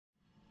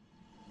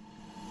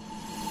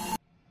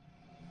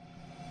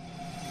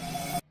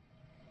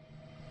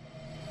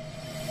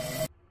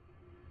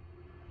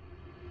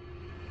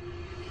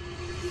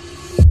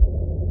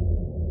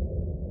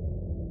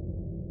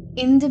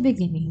In the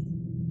beginning,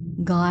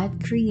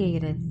 God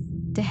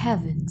created the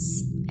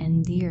heavens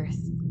and the earth.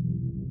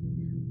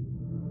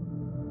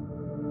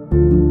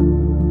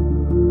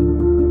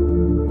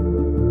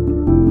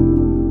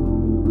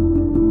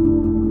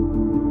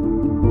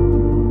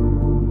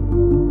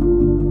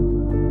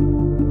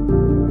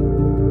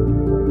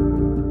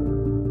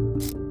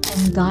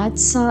 And God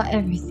saw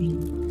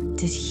everything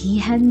that He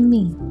had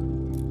made,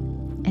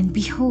 and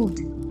behold,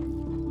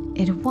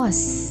 it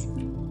was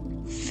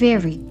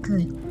very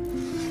good.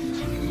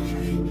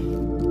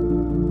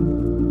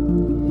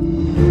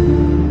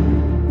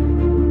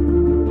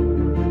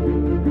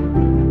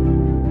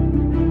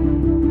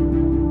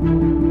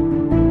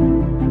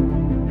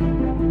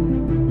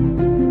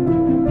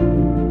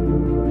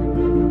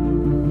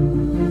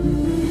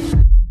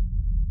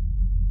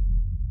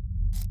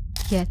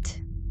 Yet,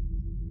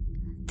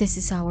 this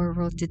is our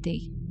world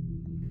today.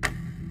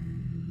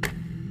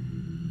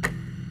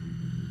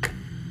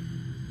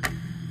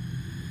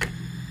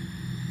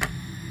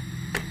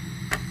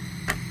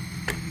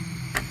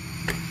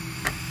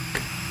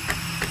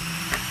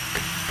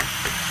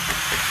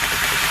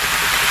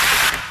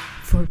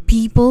 For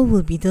people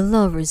will be the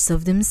lovers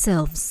of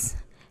themselves,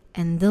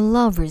 and the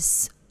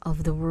lovers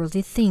of the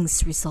worldly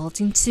things,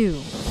 resulting to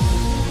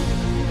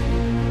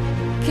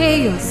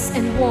chaos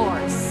and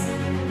wars.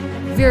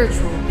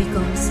 Virtual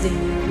becomes the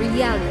new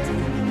reality.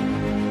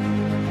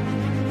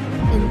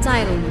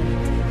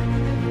 Entitlement,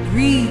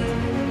 greed,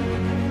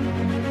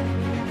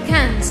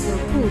 cancel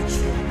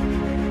culture,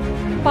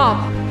 pop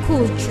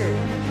culture,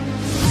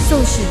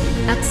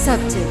 socially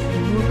accepted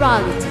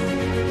immorality,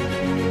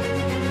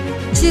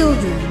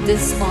 children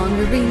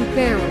dishonoring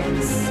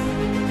parents,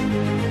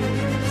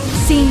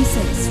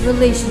 same-sex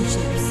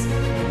relationships,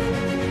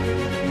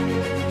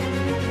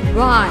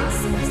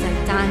 rise of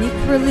satanic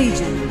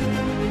religion,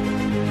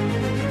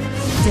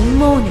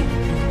 demonic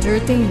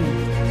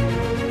entertainment,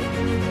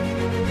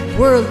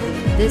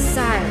 worldly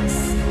desires,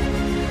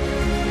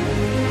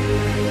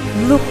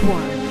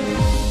 lukewarm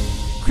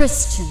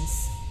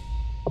Christians.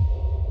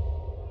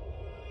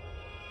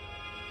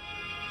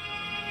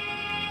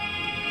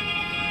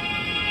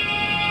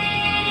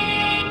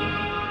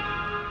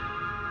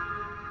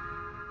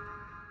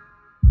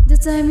 The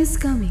time is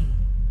coming,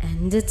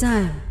 and the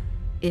time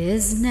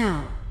is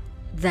now,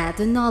 that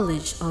the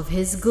knowledge of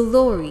His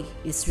glory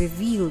is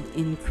revealed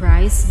in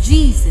Christ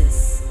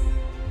Jesus,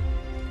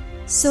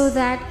 so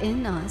that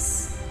in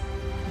us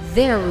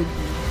there would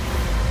be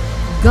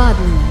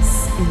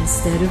godliness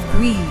instead of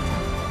greed,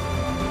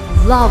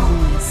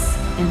 loveliness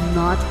and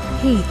not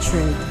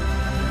hatred,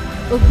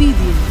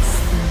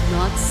 obedience and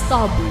not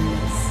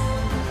stubbornness,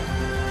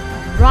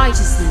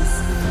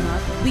 righteousness and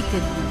not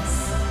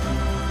wickedness,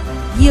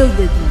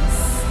 yieldedness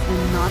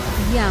and not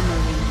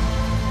yammering.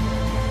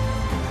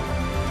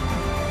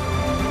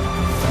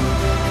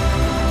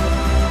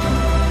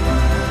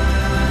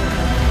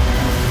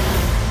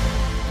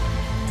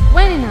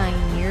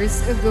 29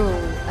 years ago,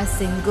 a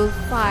single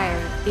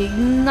fire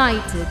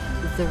ignited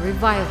the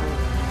revival.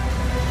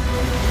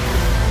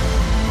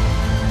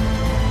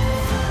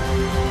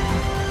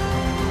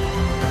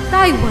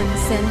 Taiwan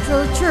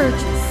Central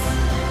Churches,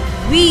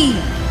 we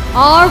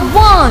are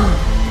one!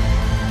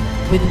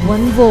 With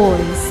one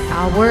voice,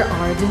 our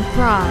ardent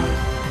cry,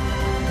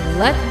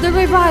 let the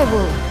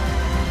revival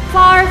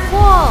fire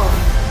fall,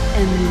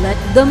 and let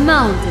the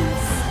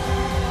mountains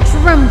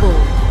tremble.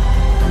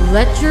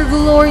 Let your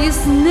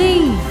glorious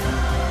name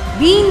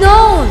be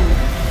known,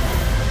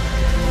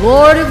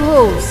 Lord of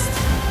hosts,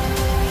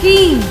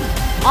 King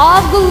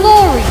of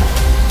glory.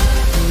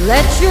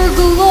 Let your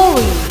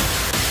glory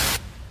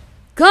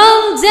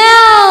come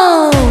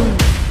down.